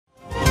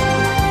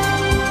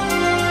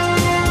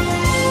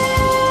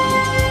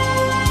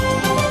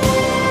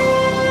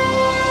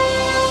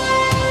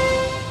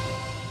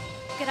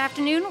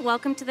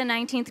welcome to the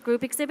 19th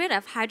group exhibit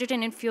of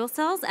Hydrogen and Fuel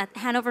Cells at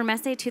HANNOVER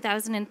MESSE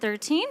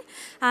 2013.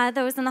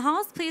 Those in the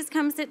halls, please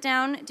come sit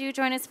down. Do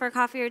join us for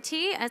coffee or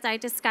tea as I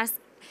discuss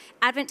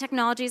Advent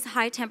Technologies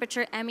high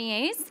temperature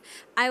MEAs.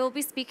 I will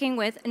be speaking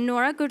with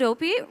Nora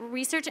Gregoriou,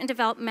 Research and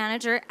Development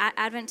Manager at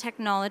Advent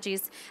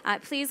Technologies.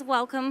 Please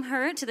welcome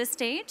her to the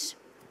stage.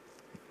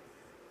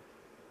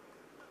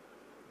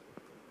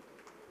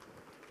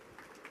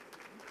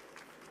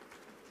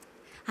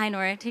 Hi,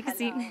 Nora. Take a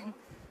seat.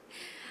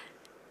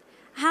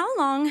 How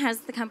long has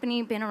the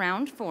company been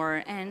around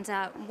for, and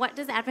what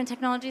does Advent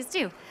Technologies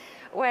do?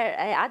 Well,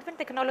 Advent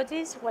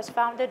Technologies was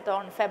founded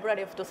on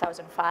February of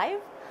 2005.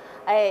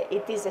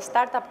 It is a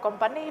startup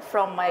company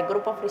from a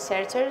group of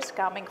researchers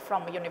coming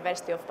from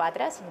University of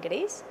Patras in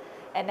Greece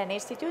and an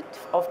Institute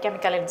of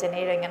Chemical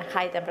Engineering and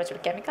High Temperature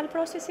Chemical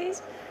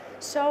Processes.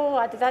 So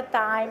at that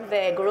time,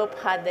 the group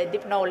had a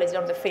deep knowledge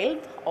on the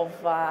field of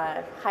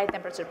high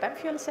temperature PEM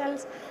fuel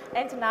cells,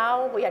 and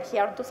now we are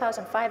here in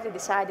 2005, they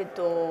decided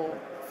to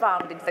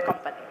found the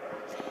company.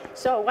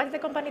 So what the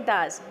company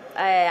does,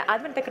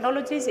 Advent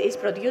Technologies is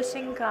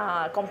producing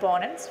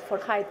components for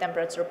high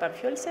temperature PEM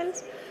fuel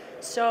cells.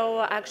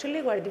 So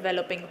actually we're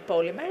developing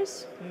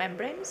polymers,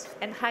 membranes,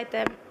 and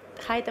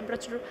high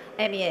temperature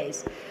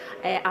MEAs.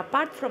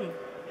 Apart from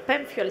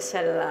PEM fuel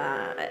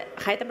cell,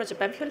 high temperature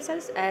PEM fuel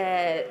cells,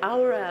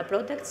 our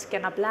products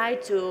can apply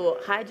to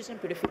hydrogen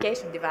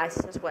purification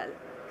devices as well.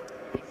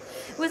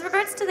 With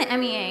regards to the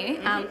MEA,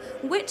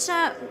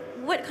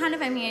 what kind of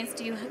MEAs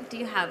do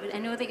you have? I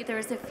know that there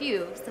is a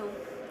few, so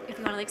if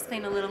you want to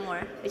explain a little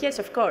more. Yes,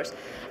 of course.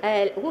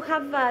 We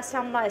have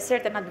some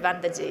certain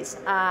advantages.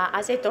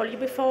 As I told you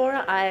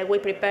before, we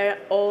prepare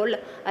all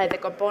the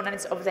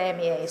components of the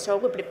MEA. So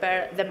we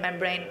prepare the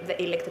membrane,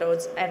 the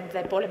electrodes, and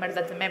the polymer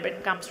that the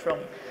membrane comes from.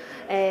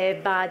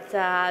 But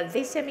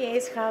these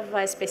MEAs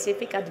have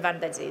specific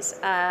advantages.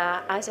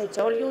 As I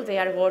told you, they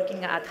are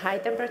working at high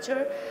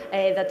temperature.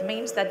 That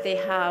means that they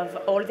have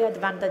all the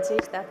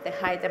advantages that the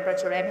high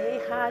temperature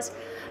MEA has.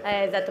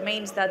 That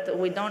means that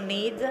we don't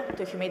need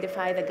to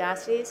humidify the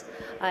gases.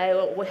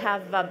 We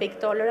have a big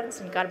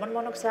tolerance in carbon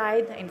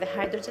monoxide in the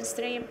hydrogen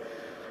stream.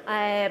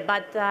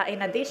 But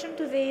in addition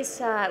to this,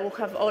 we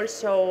have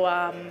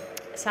also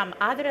some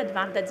other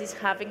advantages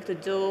having to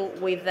do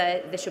with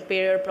the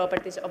superior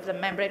properties of the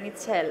membrane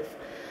itself.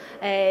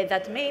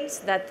 That means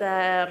that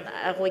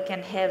we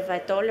can have a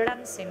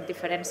tolerance in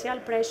differential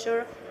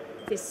pressure.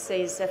 This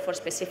is for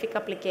specific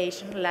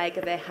application like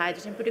the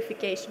hydrogen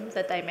purification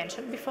that I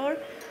mentioned before,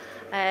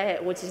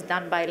 which is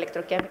done by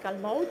electrochemical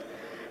mode.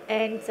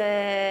 And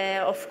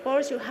of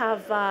course, you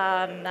have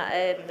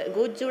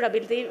good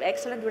durability,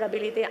 excellent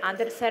durability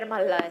under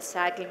thermal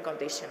cycling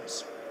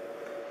conditions.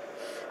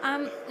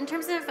 In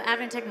terms of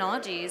Advent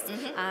Technologies,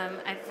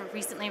 I've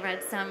recently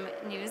read some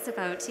news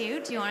about you.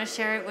 Do you want to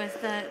share it with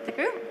the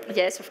group?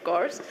 Yes, of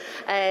course.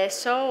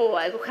 So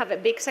we have a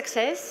big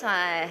success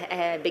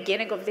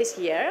beginning of this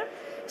year.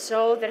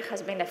 So there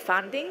has been a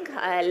funding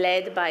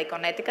led by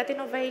Connecticut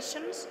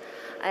Innovations.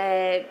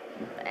 And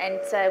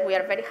we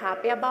are very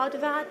happy about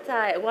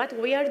that. What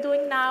we are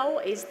doing now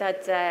is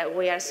that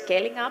we are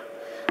scaling up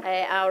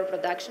our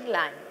production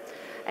line.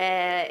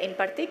 In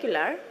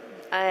particular,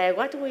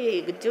 what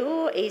we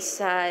do is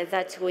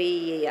that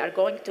we are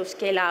going to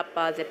scale up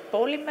the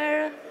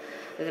polymer,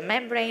 the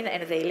membrane,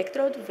 and the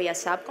electrode via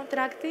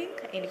subcontracting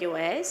in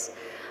US.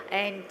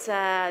 And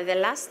the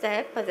last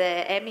step,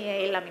 the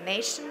MEA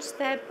lamination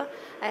step,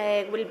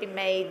 will be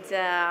made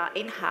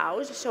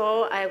in-house.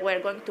 So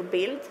we're going to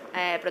build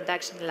a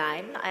production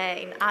line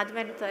in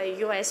Advent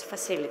US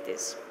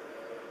facilities.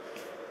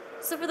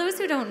 So for those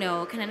who don't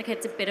know,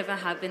 Connecticut's a bit of a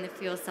hub in the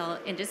fuel cell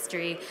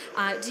industry.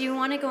 Do you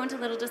want to go into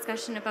a little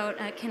discussion about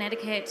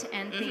Connecticut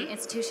and the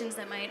institutions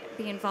that might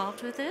be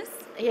involved with this?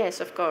 Yes,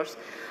 of course.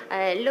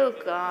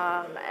 Look,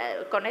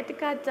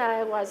 Connecticut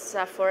was,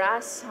 for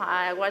us,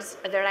 was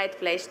the right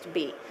place to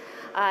be.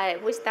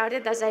 We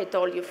started, as I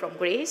told you, from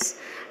Greece.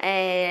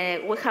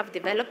 We have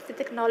developed the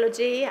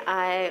technology.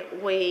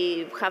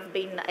 We have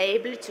been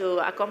able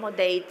to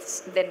accommodate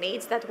the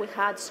needs that we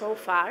had so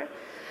far.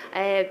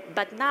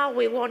 But now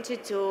we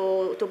wanted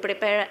to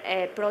prepare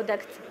a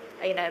product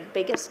in a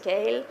bigger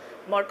scale,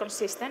 more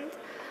consistent.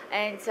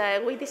 And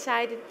we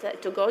decided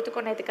to go to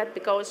Connecticut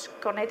because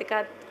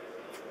Connecticut,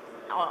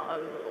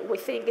 we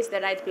think, is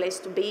the right place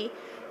to be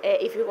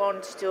if you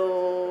want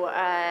to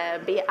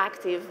be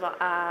active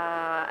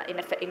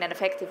in an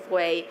effective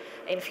way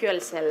in fuel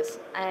cells.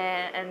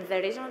 And the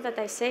reason that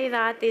I say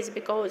that is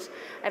because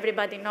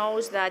everybody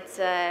knows that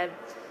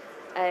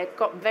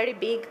very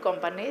big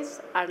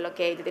companies are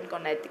located in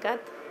Connecticut.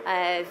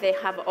 They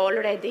have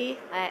already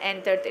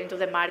entered into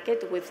the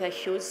market with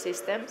huge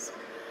systems.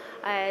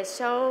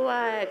 So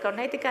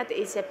Connecticut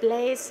is a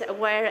place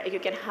where you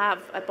can have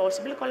a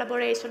possible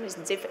collaboration.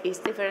 It's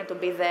different to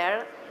be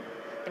there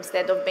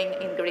instead of being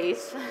in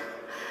Greece.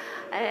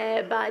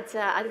 But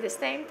at the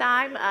same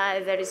time,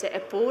 there is a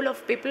pool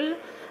of people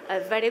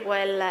very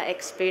well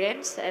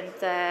experienced and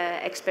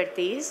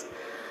expertise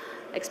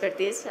in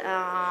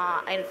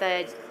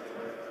the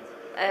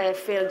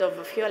field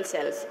of fuel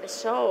cells.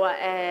 So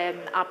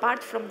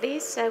apart from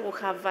this, we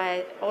have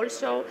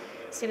also,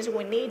 since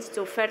we need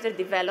to further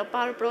develop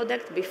our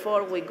product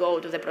before we go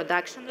to the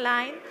production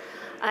line,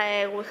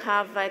 we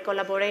have a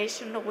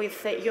collaboration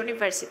with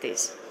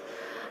universities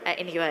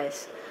in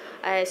US.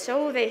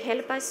 So they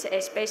help us,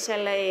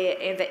 especially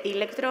in the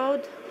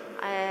electrode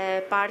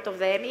part of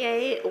the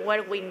MEA,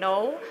 where we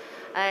know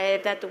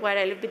that we're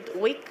a little bit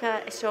weak,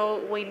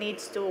 so we need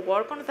to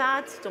work on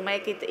that to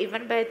make it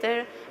even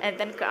better and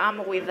then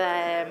come with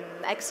an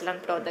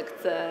excellent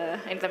product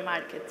in the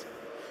market.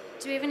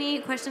 Do we have any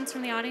questions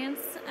from the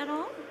audience at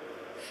all?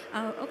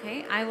 Oh,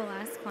 okay. I will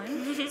ask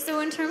one. So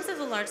in terms of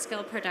the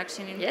large-scale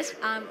production, yes.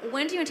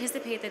 When do you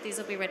anticipate that these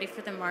will be ready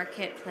for the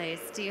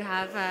marketplace? Do you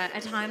have a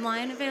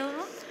timeline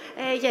available?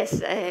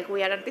 Yes,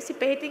 we are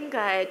anticipating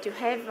to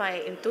have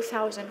in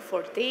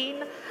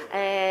 2014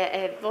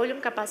 a volume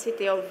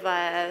capacity of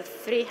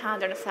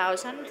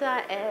 300,000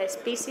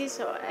 species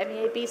or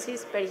MEA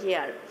pieces per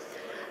year.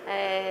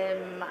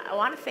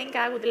 One thing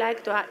I would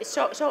like to add,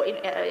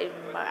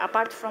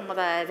 apart from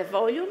the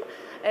volume,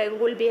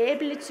 we'll be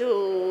able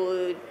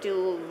to,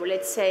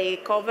 let's say,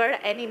 cover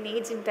any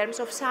needs in terms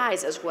of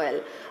size as well,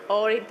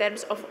 or in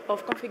terms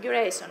of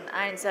configuration.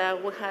 And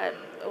we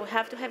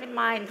have to have in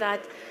mind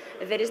that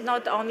there is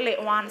not only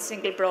one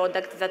single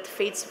product that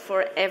fits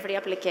for every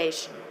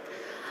application.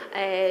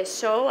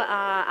 So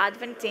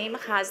Advent team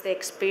has the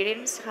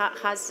experience,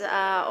 has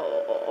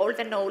all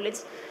the knowledge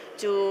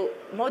to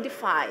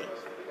modify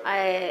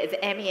the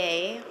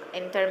MEA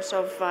in terms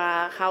of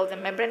how the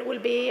membrane will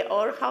be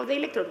or how the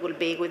electrode will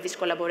be with this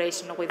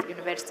collaboration with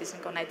universities in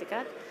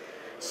Connecticut,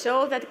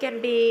 so that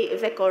can be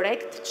the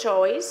correct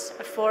choice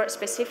for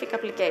specific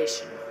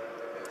application.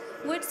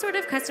 What sort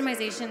of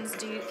customizations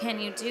can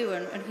you do,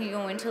 and can you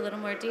go into a little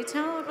more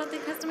detail about the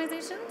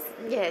customizations?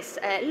 Yes,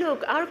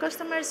 look, our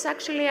customers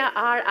actually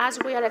are, as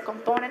we are a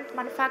component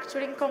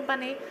manufacturing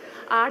company,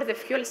 are the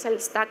fuel cell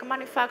stack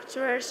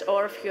manufacturers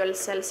or fuel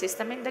cell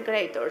system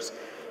integrators.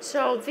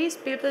 So these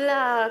people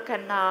are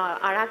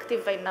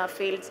active in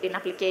fields, in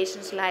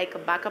applications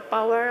like backup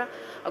power,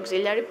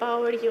 auxiliary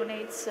power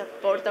units,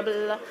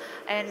 portable,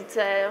 and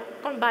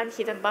combined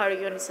heat and power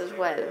units as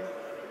well.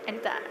 And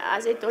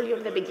as I told you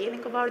in the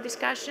beginning of our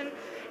discussion,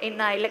 in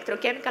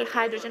electrochemical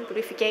hydrogen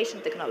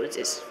purification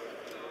technologies.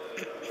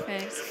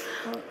 Okay.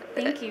 Well,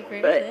 thank you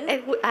for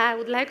this. I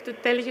would like to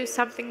tell you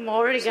something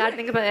more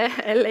regarding the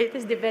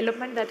latest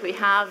development that we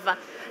have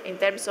in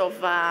terms of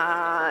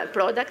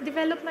product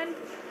development.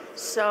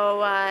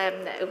 So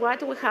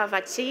what we have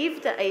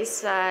achieved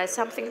is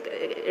something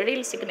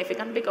really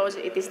significant, because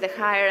it is the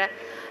higher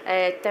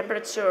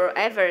temperature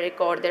ever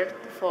recorded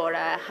for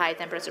high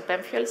temperature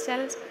PEM fuel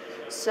cells.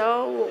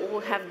 So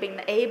we have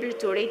been able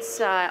to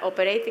reach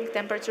operating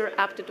temperature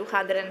up to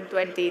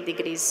 220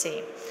 degrees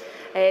C.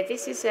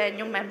 This is a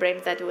new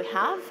membrane that we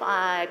have,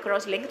 a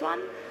cross-linked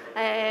one,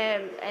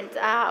 and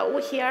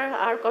we here,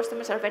 our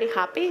customers are very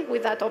happy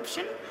with that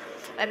option.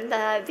 And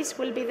this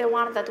will be the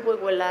one that we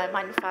will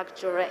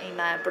manufacture in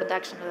a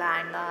production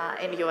line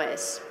in the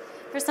US.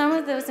 For some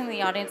of those in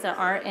the audience that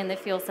aren't in the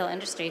fuel cell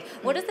industry,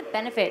 what is the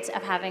benefit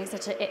of having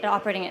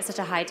operating at such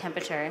a high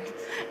temperature?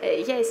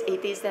 Yes,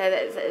 it is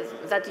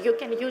that you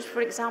can use,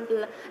 for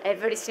example, a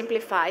very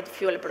simplified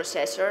fuel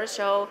processor.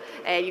 So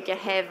you can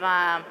have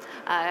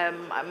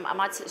a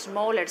much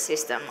smaller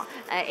system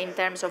in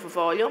terms of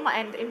volume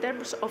and in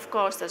terms of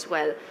cost as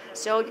well.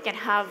 So you can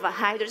have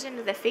hydrogen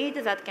in the feed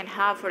that can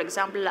have, for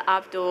example,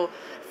 up to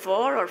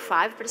 4 or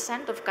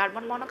 5% of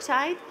carbon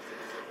monoxide.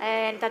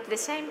 And at the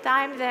same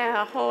time,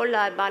 the whole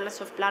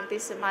balance of plant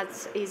is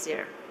much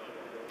easier.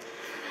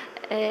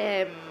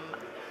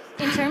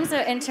 In terms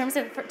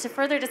of to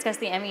further discuss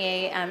the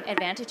MEA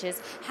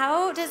advantages,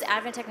 how does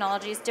Advent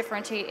Technologies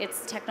differentiate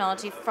its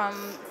technology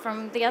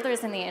from the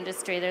others in the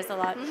industry? There's a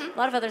lot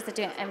of others that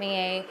do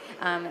MEA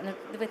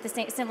with the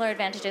similar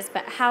advantages,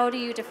 but how do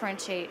you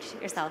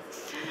differentiate yourself?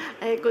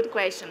 Good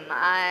question.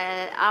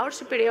 Our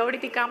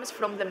superiority comes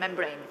from the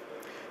membrane.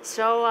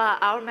 So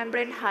our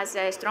membrane has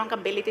a strong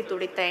ability to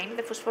retain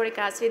the phosphoric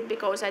acid,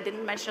 because I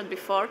didn't mention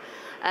before,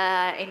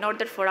 in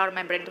order for our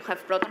membrane to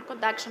have proton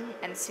conduction,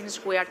 and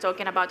since we are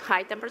talking about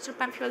high temperature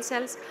PEM fuel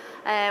cells,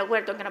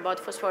 we're talking about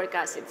phosphoric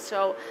acid.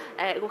 So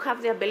we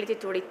have the ability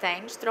to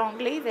retain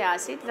strongly the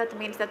acid. That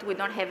means that we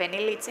don't have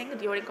any leaching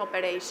during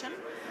operation.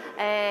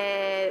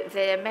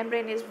 The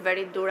membrane is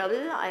very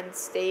durable and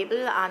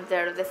stable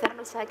under the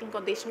thermal cycling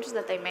conditions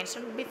that I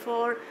mentioned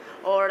before,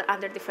 or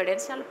under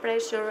differential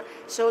pressure.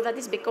 So that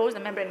is because the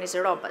membrane is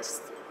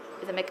robust.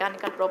 The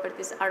mechanical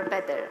properties are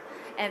better,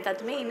 and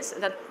that means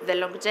that the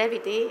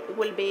longevity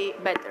will be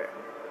better.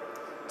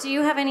 Do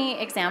you have any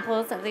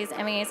examples of these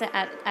MEAs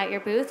at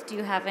your booth? Do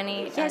you have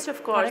any? Yes,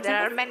 of course. There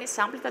are many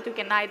samples that you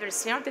can either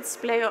see on the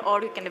display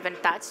or you can even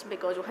touch,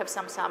 because we have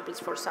some samples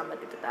for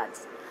somebody to touch.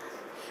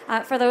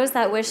 For those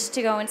that wish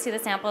to go and see the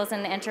samples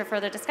and enter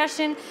further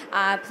discussion,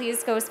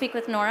 please go speak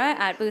with Nora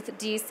at booth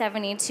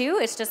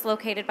D72. It's just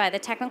located by the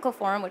technical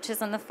forum, which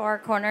is in the far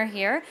corner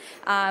here.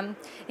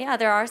 Yeah,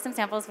 there are some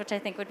samples which I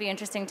think would be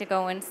interesting to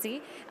go and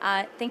see.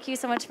 Thank you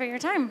so much for your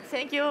time.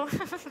 Thank you.